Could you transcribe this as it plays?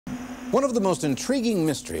One of the most intriguing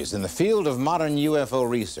mysteries in the field of modern UFO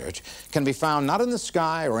research can be found not in the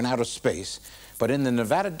sky or in outer space, but in the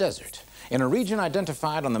Nevada desert, in a region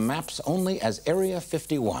identified on the maps only as Area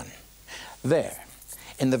 51. There,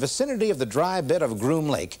 in the vicinity of the dry bed of Groom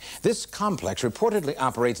Lake, this complex reportedly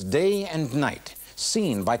operates day and night,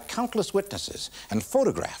 seen by countless witnesses and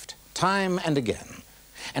photographed time and again.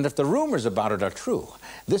 And if the rumors about it are true,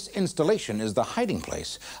 this installation is the hiding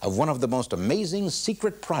place of one of the most amazing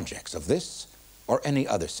secret projects of this or any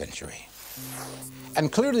other century.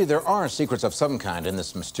 And clearly there are secrets of some kind in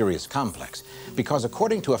this mysterious complex, because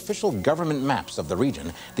according to official government maps of the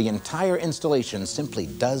region, the entire installation simply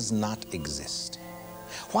does not exist.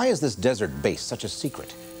 Why is this desert base such a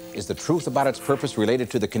secret? Is the truth about its purpose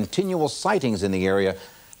related to the continual sightings in the area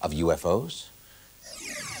of UFOs?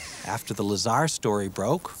 After the Lazar story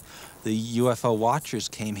broke, the UFO watchers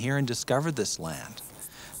came here and discovered this land.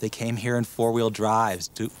 They came here in four-wheel drives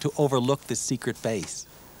to overlook this secret base.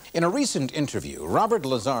 In a recent interview, Robert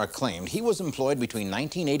Lazar claimed he was employed between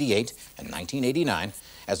 1988 and 1989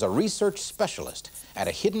 as a research specialist at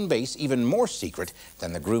a hidden base even more secret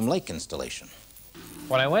than the Groom Lake installation.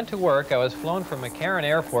 When I went to work, I was flown from McCarran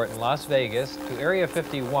Airport in Las Vegas to Area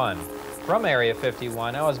 51. From Area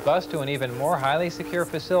 51, I was bused to an even more highly secure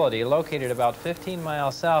facility located about 15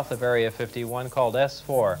 miles south of Area 51 called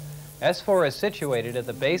S4. S4 is situated at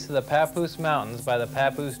the base of the Papoose Mountains by the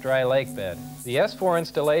Papoose Dry Lake bed. The S4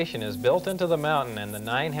 installation is built into the mountain, and the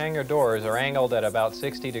 9 hangar doors are angled at about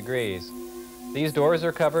 60 degrees. These doors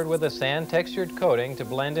are covered with a sand-textured coating to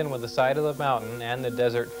blend in with the side of the mountain and the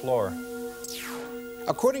desert floor.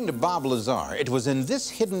 According to Bob Lazar, it was in this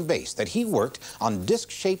hidden base that he worked on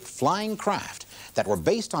disc-shaped flying craft that were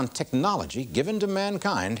based on technology given to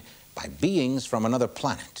mankind by beings from another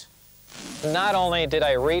planet. Not only did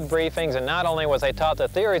I read briefings and not only was I taught the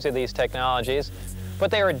theories of these technologies, but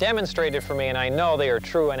they were demonstrated for me, and I know they are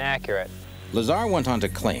true and accurate. Lazar went on to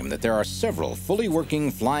claim that there are several fully working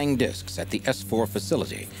flying discs at the S4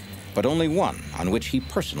 facility, but only one on which he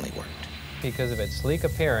personally worked. Because of its sleek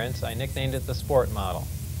appearance, I nicknamed it the Sport Model.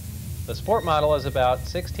 The Sport Model is about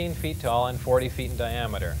 16 feet tall and 40 feet in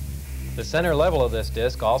diameter. The center level of this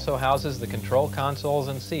disc also houses the control consoles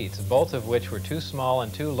and seats, both of which were too small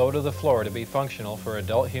and too low to the floor to be functional for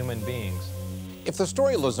adult human beings. If the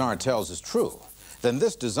story Lazar tells is true, then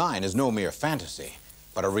this design is no mere fantasy,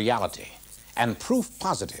 but a reality, and proof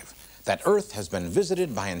positive that Earth has been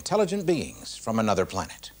visited by intelligent beings from another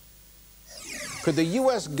planet. Could the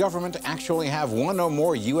US government actually have one or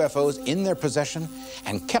more UFOs in their possession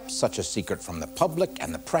and kept such a secret from the public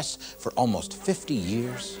and the press for almost 50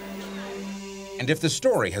 years? And if the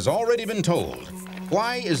story has already been told,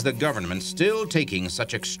 why is the government still taking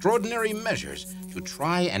such extraordinary measures to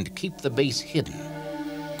try and keep the base hidden?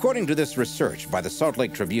 According to this research by the Salt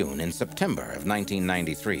Lake Tribune in September of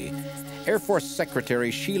 1993, Air Force Secretary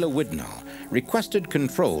Sheila Widnall requested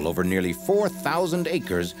control over nearly 4,000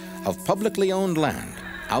 acres of publicly owned land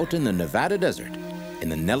out in the Nevada desert in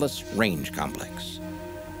the Nellis Range Complex.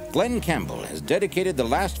 Glenn Campbell has dedicated the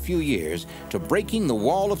last few years to breaking the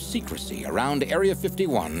wall of secrecy around Area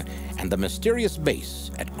 51 and the mysterious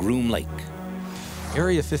base at Groom Lake.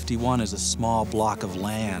 Area 51 is a small block of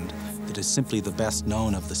land that is simply the best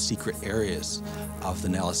known of the secret areas of the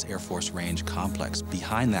Nellis Air Force Range Complex.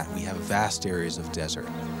 Behind that, we have vast areas of desert.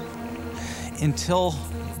 Until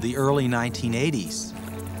the early 1980s,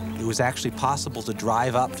 it was actually possible to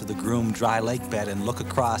drive up to the Groom Dry Lake bed and look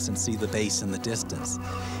across and see the base in the distance.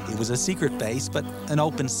 It was a secret base, but an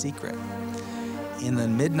open secret. In the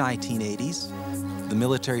mid-1980s, the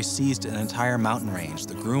military seized an entire mountain range,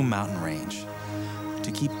 the Groom Mountain Range,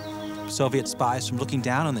 to keep Soviet spies from looking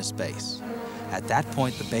down on this base. At that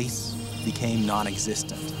point, the base became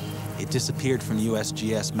non-existent. It disappeared from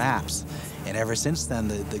USGS maps, and ever since then,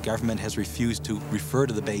 the government has refused to refer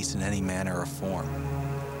to the base in any manner or form.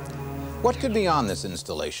 What could be on this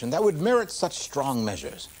installation that would merit such strong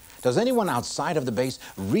measures? Does anyone outside of the base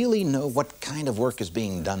really know what kind of work is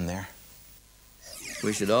being done there?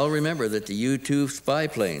 We should all remember that the U-2 spy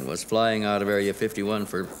plane was flying out of Area 51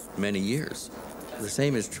 for many years. The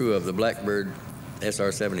same is true of the Blackbird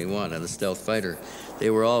SR-71 and the stealth fighter.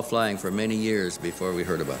 They were all flying for many years before we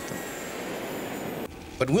heard about them.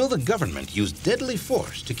 But will the government use deadly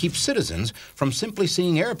force to keep citizens from simply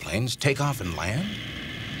seeing airplanes take off and land?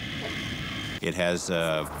 It has,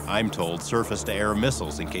 I'm told, surface-to-air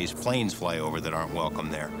missiles in case planes fly over that aren't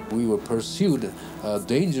welcome there. We were pursued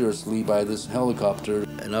dangerously by this helicopter.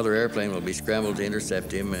 Another airplane will be scrambled to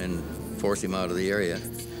intercept him and force him out of the area,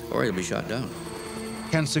 or he'll be shot down.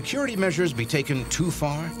 Can security measures be taken too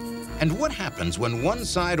far? And what happens when one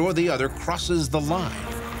side or the other crosses the line?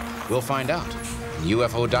 We'll find out when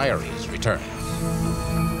UFO Diaries returns.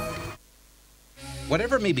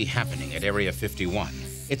 Whatever may be happening at Area 51,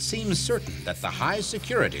 it seems certain that the high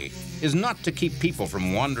security is not to keep people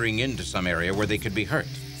from wandering into some area where they could be hurt.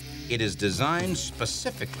 It is designed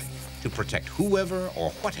specifically to protect whoever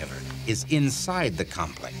or whatever is inside the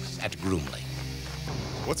complex at Groom Lake.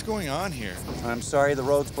 What's going on here? I'm sorry, the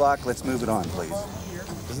road's blocked. Let's move it on, please.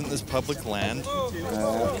 Isn't this public land?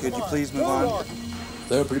 Could you please move on?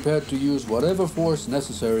 They're prepared to use whatever force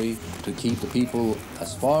necessary to keep the people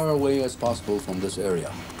as far away as possible from this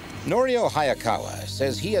area. Norio Hayakawa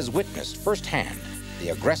says he has witnessed firsthand the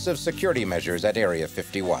aggressive security measures at Area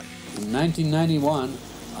 51. In 1991,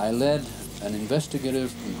 I led an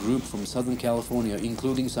investigative group from Southern California,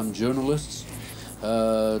 including some journalists,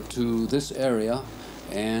 to this area.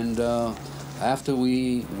 And after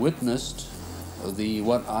we witnessed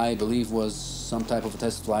what I believe was some type of a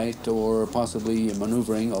test flight or possibly a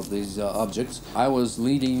maneuvering of these objects, I was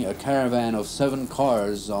leading a caravan of 7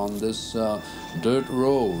 cars on this dirt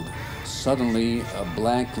road. Suddenly, a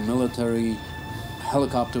black military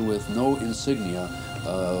helicopter with no insignia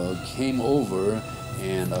came over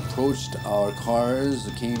and approached our cars,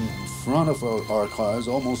 came in front of our cars,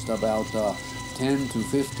 almost about 10 to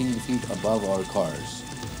 15 feet above our cars.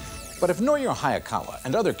 But if Norio Hayakawa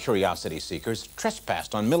and other curiosity seekers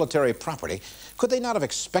trespassed on military property, could they not have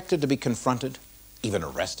expected to be confronted, even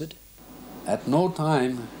arrested? At no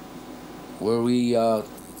time were we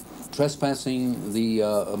trespassing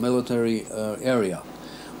the military area.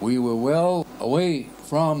 We were well away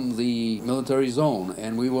from the military zone,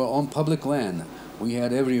 and we were on public land. We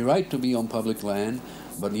had every right to be on public land,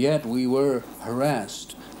 but yet we were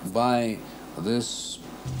harassed by this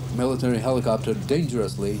military helicopter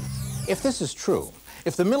dangerously. If this is true,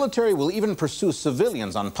 if the military will even pursue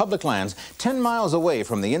civilians on public lands 10 miles away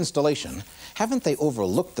from the installation, haven't they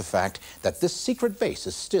overlooked the fact that this secret base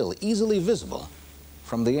is still easily visible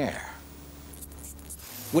from the air?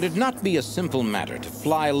 Would it not be a simple matter to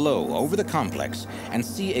fly low over the complex and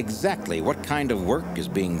see exactly what kind of work is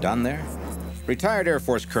being done there? Retired Air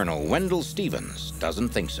Force Colonel Wendell Stevens doesn't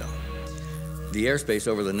think so. The airspace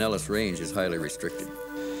over the Nellis Range is highly restricted.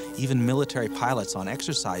 Even military pilots on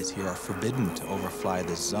exercise here are forbidden to overfly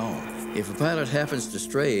this zone. If a pilot happens to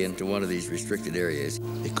stray into one of these restricted areas,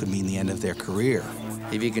 It could mean the end of their career.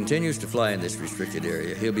 if he continues to fly in this restricted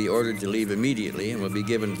area, he'll be ordered to leave immediately and will be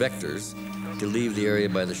given vectors to leave the area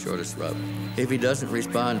by the shortest route. If he doesn't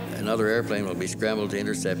respond, another airplane will be scrambled to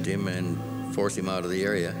intercept him and force him out of the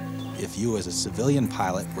area. If you as a civilian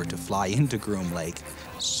pilot were to fly into Groom Lake,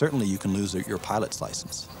 certainly you can lose your pilot's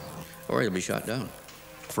license. Or he'll be shot down.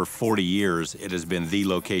 For 40 years, it has been the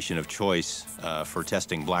location of choice for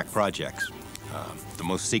testing black projects. The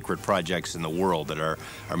most secret projects in the world that our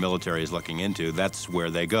military is looking into, that's where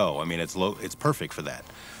they go. I mean, it's perfect for that.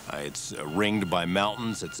 It's ringed by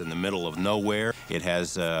mountains. It's in the middle of nowhere. It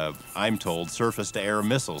has, I'm told, surface-to-air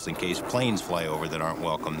missiles in case planes fly over that aren't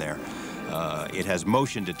welcome there. It has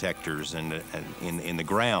motion detectors in the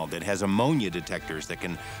ground. It has ammonia detectors that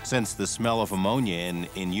can sense the smell of ammonia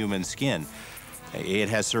in human skin. It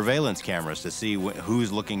has surveillance cameras to see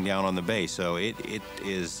who's looking down on the base, so it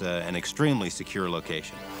is an extremely secure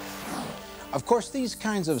location. Of course, these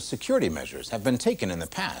kinds of security measures have been taken in the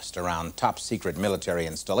past around top-secret military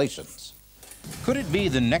installations. Could it be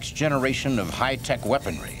the next generation of high-tech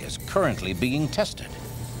weaponry is currently being tested?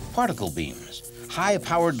 Particle beams,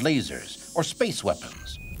 high-powered lasers, or space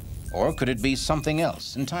weapons? Or could it be something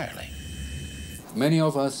else entirely? Many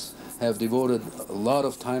of us have devoted a lot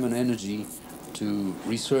of time and energy to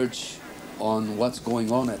research on what's going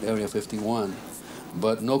on at Area 51,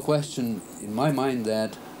 but no question in my mind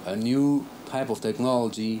that a new type of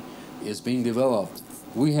technology is being developed.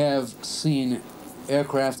 We have seen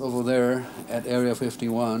aircraft over there at Area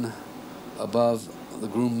 51 above the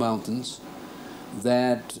Groom Mountains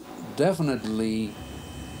that definitely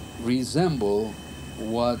resemble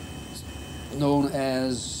what's known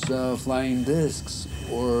as flying discs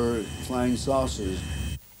or flying saucers.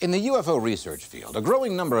 In the UFO research field, a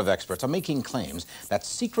growing number of experts are making claims that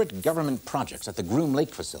secret government projects at the Groom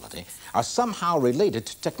Lake facility are somehow related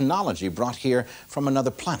to technology brought here from another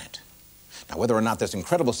planet. Now, whether or not this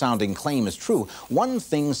incredible-sounding claim is true, one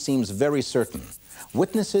thing seems very certain.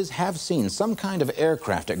 Witnesses have seen some kind of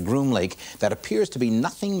aircraft at Groom Lake that appears to be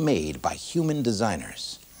nothing made by human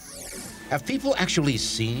designers. Have people actually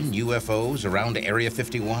seen UFOs around Area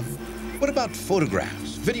 51? What about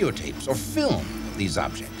photographs, videotapes, or film of these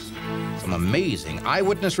objects? Some amazing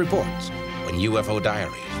eyewitness reports when UFO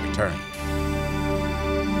Diaries return.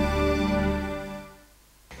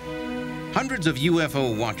 Hundreds of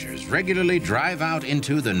UFO watchers regularly drive out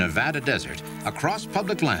into the Nevada desert, across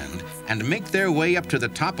public land, and make their way up to the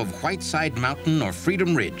top of Whiteside Mountain or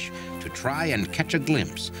Freedom Ridge to try and catch a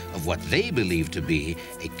glimpse of what they believe to be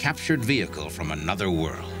a captured vehicle from another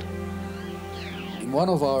world. In one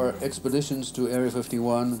of our expeditions to Area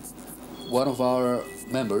 51, one of our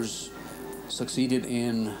members succeeded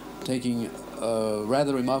in taking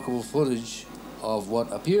rather remarkable footage of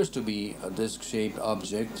what appears to be a disc-shaped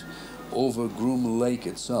object over Groom Lake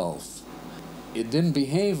itself. It didn't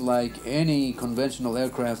behave like any conventional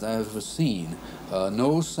aircraft I've ever seen,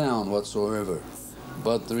 no sound whatsoever.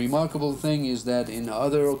 But the remarkable thing is that in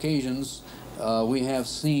other occasions we have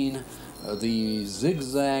seen the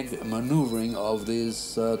zigzag maneuvering of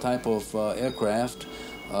this type of aircraft,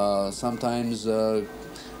 sometimes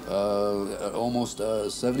almost a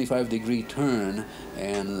 75-degree turn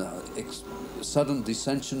and sudden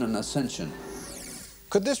descension and ascension.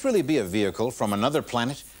 Could this really be a vehicle from another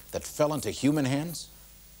planet that fell into human hands?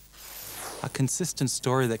 A consistent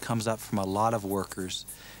story that comes up from a lot of workers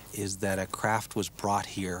is that a craft was brought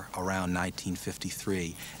here around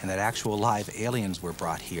 1953 and that actual live aliens were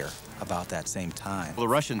brought here about that same time. Well,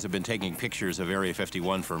 the Russians have been taking pictures of Area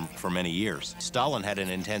 51 for many years. Stalin had an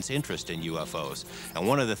intense interest in UFOs, and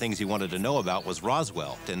one of the things he wanted to know about was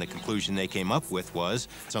Roswell. And the conclusion they came up with was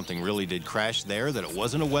something really did crash there, that it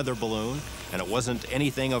wasn't a weather balloon, and it wasn't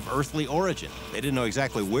anything of earthly origin. They didn't know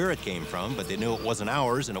exactly where it came from, but they knew it wasn't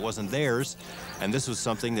ours and it wasn't theirs, and this was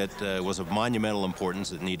something that was of monumental importance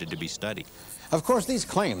that needed to be studied. Of course, these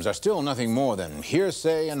claims are still nothing more than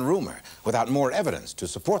hearsay and rumor without more evidence to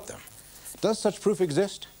support them. Does such proof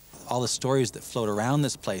exist? All the stories that float around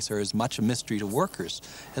this place are as much a mystery to workers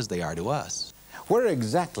as they are to us. Where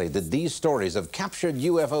exactly did these stories of captured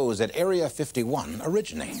UFOs at Area 51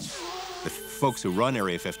 originate? The folks who run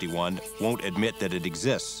Area 51 won't admit that it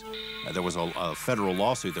exists. There was a federal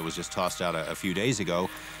lawsuit that was just tossed out a few days ago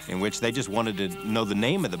in which they just wanted to know the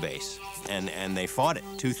name of the base, and they fought it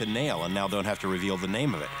tooth and nail and now don't have to reveal the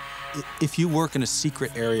name of it. If you work in a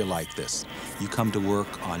secret area like this, you come to work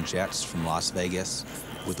on jets from Las Vegas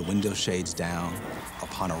with the window shades down.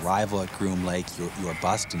 Upon arrival at Groom Lake, you are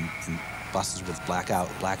bussed in buses with blacked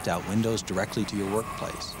out windows directly to your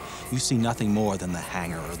workplace. You see nothing more than the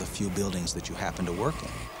hangar or the few buildings that you happen to work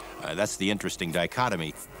in. That's the interesting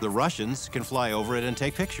dichotomy. The Russians can fly over it and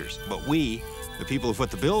take pictures, but we, the people who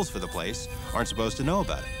foot the bills for the place, aren't supposed to know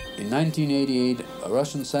about it. In 1988, a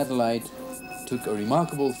Russian satellite took a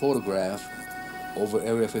remarkable photograph over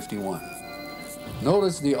Area 51.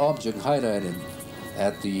 Notice the object highlighted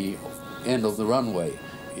at the end of the runway.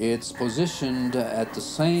 It's positioned at the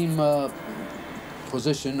same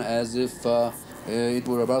position as if it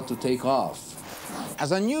were about to take off.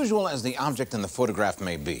 As unusual as the object in the photograph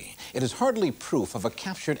may be, it is hardly proof of a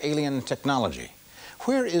captured alien technology.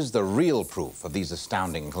 Where is the real proof of these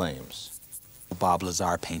astounding claims? Bob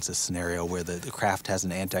Lazar paints a scenario where the craft has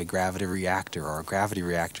an anti-gravity reactor or a gravity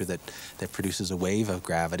reactor that produces a wave of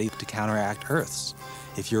gravity to counteract Earth's.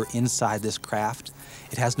 If you're inside this craft,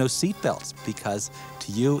 it has no seat belts because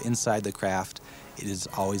to you inside the craft, it is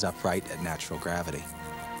always upright at natural gravity.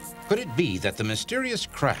 Could it be that the mysterious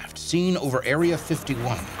craft seen over Area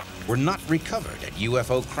 51 were not recovered at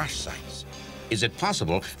UFO crash sites? Is it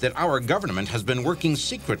possible that our government has been working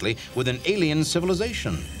secretly with an alien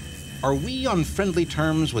civilization? Are we on friendly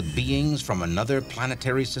terms with beings from another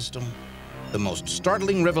planetary system? The most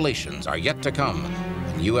startling revelations are yet to come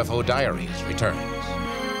when UFO Diaries returns.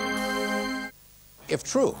 If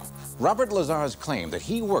true, Robert Lazar's claim that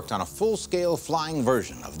he worked on a full-scale flying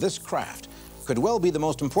version of this craft could well be the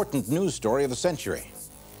most important news story of the century.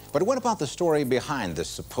 But what about the story behind this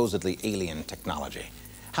supposedly alien technology?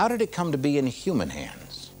 How did it come to be in human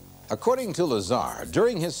hands? According to Lazar,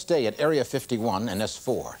 during his stay at Area 51 and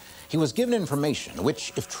S4, he was given information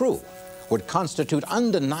which, if true, would constitute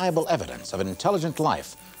undeniable evidence of intelligent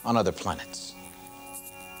life on other planets.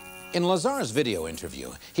 In Lazar's video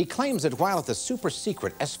interview, he claims that while at the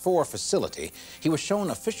super-secret S4 facility, he was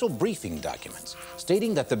shown official briefing documents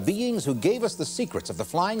stating that the beings who gave us the secrets of the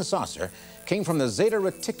flying saucer came from the Zeta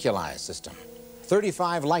Reticuli system,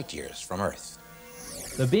 35 light-years from Earth.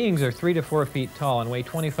 The beings are 3 to 4 feet tall and weigh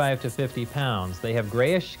 25 to 50 pounds. They have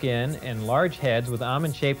grayish skin and large heads with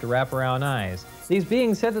almond-shaped wraparound eyes. These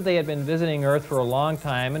beings said that they had been visiting Earth for a long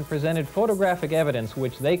time and presented photographic evidence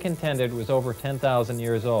which they contended was over 10,000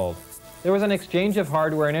 years old. There was an exchange of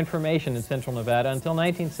hardware and information in central Nevada until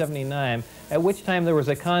 1979, at which time there was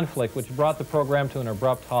a conflict which brought the program to an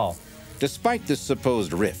abrupt halt. Despite this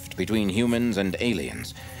supposed rift between humans and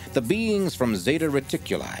aliens, the beings from Zeta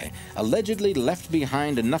Reticuli allegedly left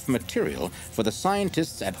behind enough material for the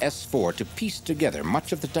scientists at S4 to piece together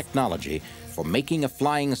much of the technology for making a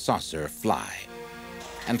flying saucer fly.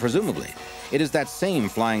 And presumably, it is that same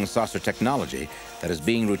flying saucer technology that is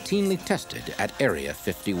being routinely tested at Area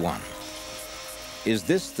 51. Is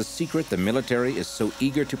this the secret the military is so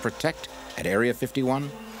eager to protect at Area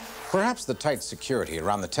 51? Perhaps the tight security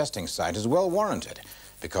around the testing site is well warranted,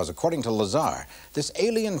 because according to Lazar, this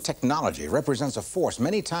alien technology represents a force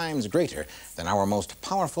many times greater than our most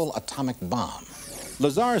powerful atomic bomb.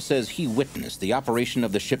 Lazar says he witnessed the operation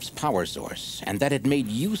of the ship's power source and that it made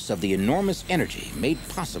use of the enormous energy made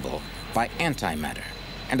possible by antimatter.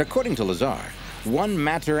 And according to Lazar, one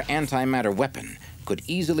matter-antimatter weapon could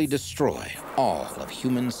easily destroy all of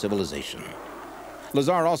human civilization.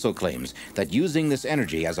 Lazar also claims that using this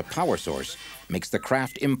energy as a power source makes the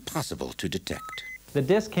craft impossible to detect. The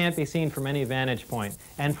disk can't be seen from any vantage point,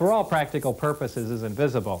 and for all practical purposes is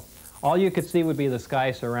invisible. All you could see would be the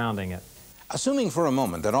sky surrounding it. Assuming for a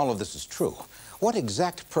moment that all of this is true, what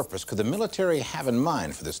exact purpose could the military have in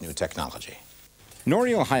mind for this new technology?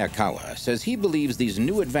 Norio Hayakawa says he believes these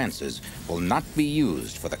new advances will not be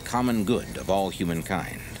used for the common good of all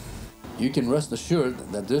humankind. You can rest assured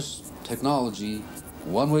that this technology,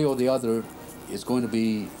 one way or the other, is going to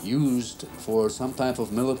be used for some type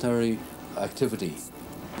of military activity.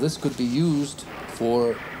 This could be used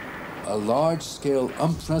for a large-scale,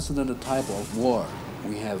 unprecedented type of war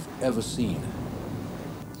we have ever seen.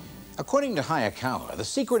 According to Hayakawa, the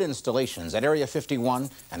secret installations at Area 51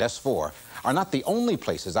 and S4 are not the only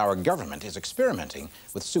places our government is experimenting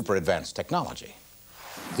with super advanced technology.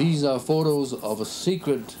 These are photos of a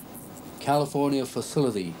secret California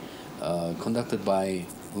facility conducted by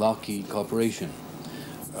Lockheed Corporation.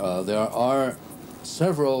 There are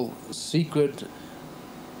several secret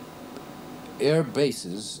air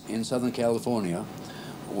bases in Southern California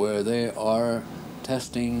where they are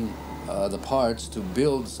testing the parts to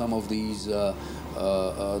build some of these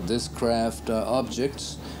this craft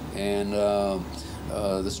objects. And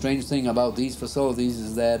the strange thing about these facilities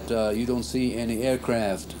is that you don't see any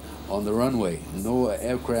aircraft on the runway, no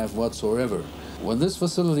aircraft whatsoever. When this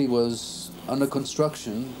facility was under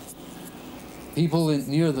construction, people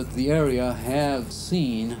near the area have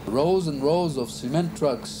seen rows and rows of cement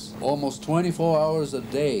trucks almost 24 hours a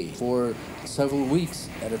day for several weeks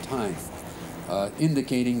at a time,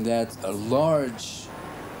 indicating that a large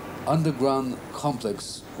underground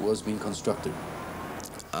complex was being constructed.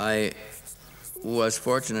 I was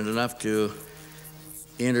fortunate enough to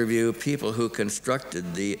interview people who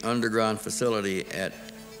constructed the underground facility at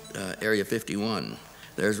Area 51.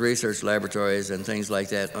 There's research laboratories and things like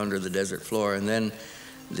that under the desert floor, and then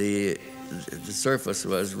the surface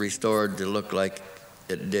was restored to look like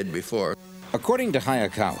it did before. According to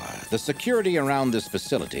Hayakawa, the security around this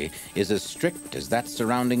facility is as strict as that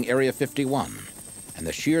surrounding Area 51, and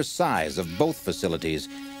the sheer size of both facilities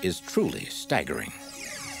is truly staggering.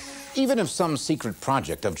 Even if some secret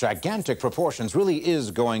project of gigantic proportions really is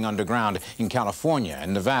going underground in California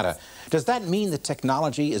and Nevada, does that mean the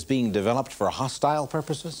technology is being developed for hostile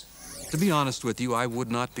purposes? To be honest with you, I would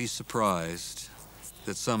not be surprised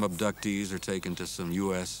that some abductees are taken to some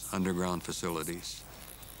U.S. underground facilities.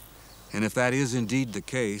 And if that is indeed the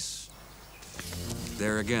case,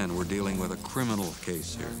 there again, we're dealing with a criminal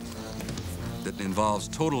case here that involves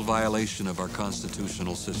total violation of our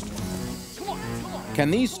constitutional system. Can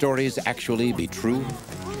these stories actually be true?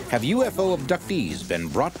 Have UFO abductees been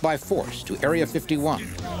brought by force to Area 51?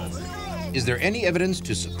 Is there any evidence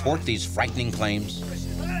to support these frightening claims?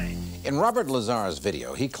 In Robert Lazar's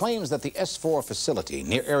video, he claims that the S4 facility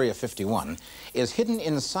near Area 51 is hidden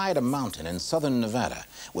inside a mountain in southern Nevada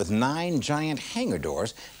with 9 giant hangar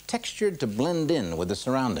doors textured to blend in with the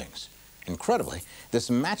surroundings. Incredibly, this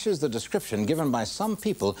matches the description given by some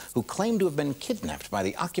people who claim to have been kidnapped by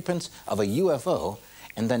the occupants of a UFO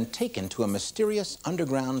and then taken to a mysterious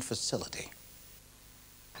underground facility.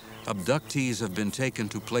 Abductees have been taken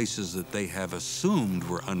to places that they have assumed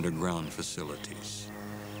were underground facilities.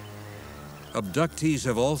 Abductees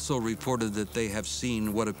have also reported that they have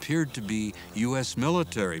seen what appeared to be U.S.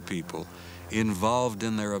 military people involved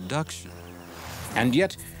in their abduction. And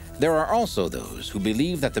yet, there are also those who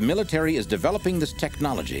believe that the military is developing this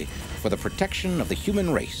technology for the protection of the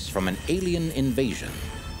human race from an alien invasion.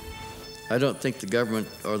 I don't think the government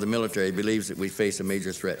or the military believes that we face a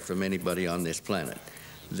major threat from anybody on this planet,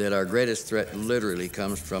 that our greatest threat literally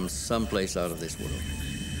comes from someplace out of this world.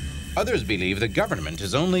 Others believe the government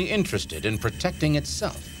is only interested in protecting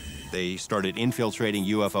itself. They started infiltrating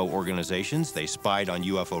UFO organizations. They spied on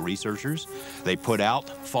UFO researchers. They put out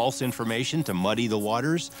false information to muddy the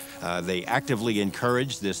waters. They actively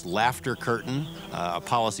encouraged this laughter curtain, a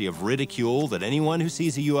policy of ridicule that anyone who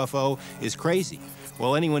sees a UFO is crazy.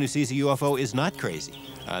 Well, anyone who sees a UFO is not crazy.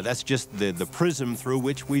 That's just the prism through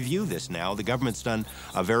which we view this now. The government's done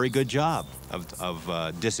a very good job of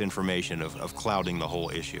disinformation, of clouding the whole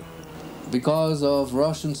issue. Because of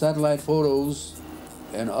Russian satellite photos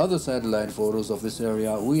and other satellite photos of this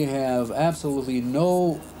area, we have absolutely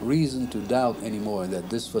no reason to doubt anymore that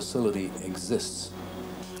this facility exists.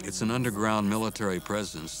 It's an underground military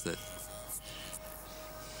presence that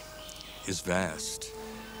is vast.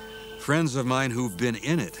 Friends of mine who've been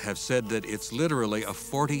in it have said that it's literally a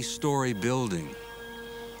 40-story building,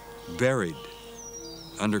 buried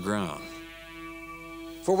underground.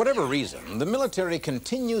 For whatever reason, the military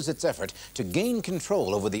continues its effort to gain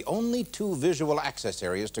control over the only two visual access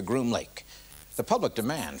areas to Groom Lake. The public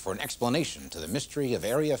demand for an explanation to the mystery of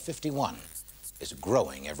Area 51 is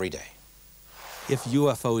growing every day. If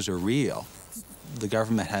UFOs are real, the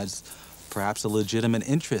government has perhaps a legitimate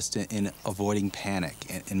interest in avoiding panic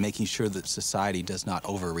and making sure that society does not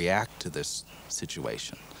overreact to this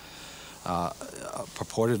situation.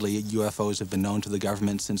 Purportedly, UFOs have been known to the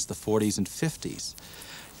government since the 40s and 50s.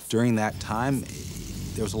 During that time,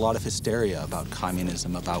 there was a lot of hysteria about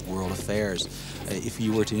communism, about world affairs. If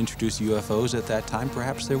you were to introduce UFOs at that time,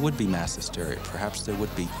 perhaps there would be mass hysteria. Perhaps there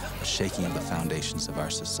would be a shaking of the foundations of our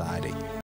society.